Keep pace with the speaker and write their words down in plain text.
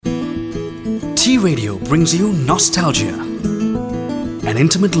Tea Radio brings you Nostalgia, an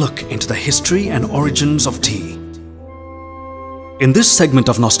intimate look into the history and origins of tea. In this segment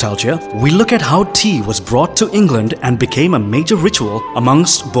of Nostalgia, we look at how tea was brought to England and became a major ritual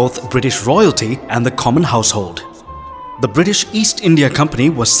amongst both British royalty and the common household. The British East India Company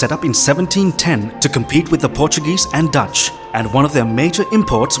was set up in 1710 to compete with the Portuguese and Dutch, and one of their major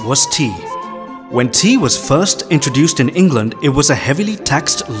imports was tea. When tea was first introduced in England, it was a heavily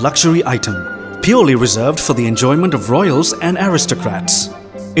taxed luxury item, purely reserved for the enjoyment of royals and aristocrats.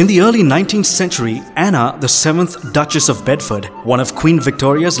 In the early 19th century, Anna, the 7th Duchess of Bedford, one of Queen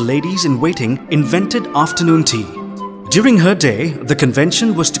Victoria's ladies-in-waiting, invented afternoon tea. During her day, the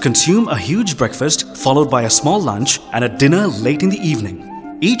convention was to consume a huge breakfast followed by a small lunch and a dinner late in the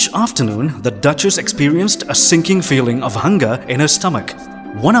evening. Each afternoon, the Duchess experienced a sinking feeling of hunger in her stomach.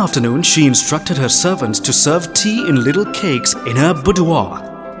 One afternoon, she instructed her servants to serve tea in little cakes in her boudoir.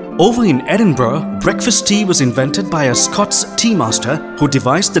 Over in Edinburgh, breakfast tea was invented by a Scots tea master who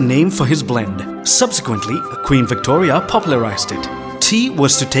devised the name for his blend. Subsequently, Queen Victoria popularized it. Tea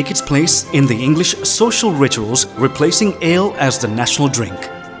was to take its place in the English social rituals, replacing ale as the national drink.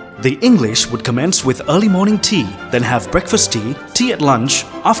 The English would commence with early morning tea, then have breakfast tea, tea at lunch,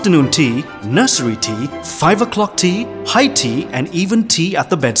 afternoon tea, nursery tea, 5 o'clock tea, high tea, and even tea at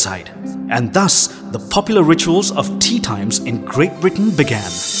the bedside. And thus, the popular rituals of tea times in Great Britain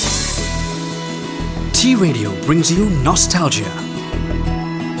began. Tea Radio brings you Nostalgia,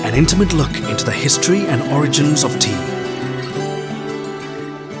 an intimate look into the history and origins of tea.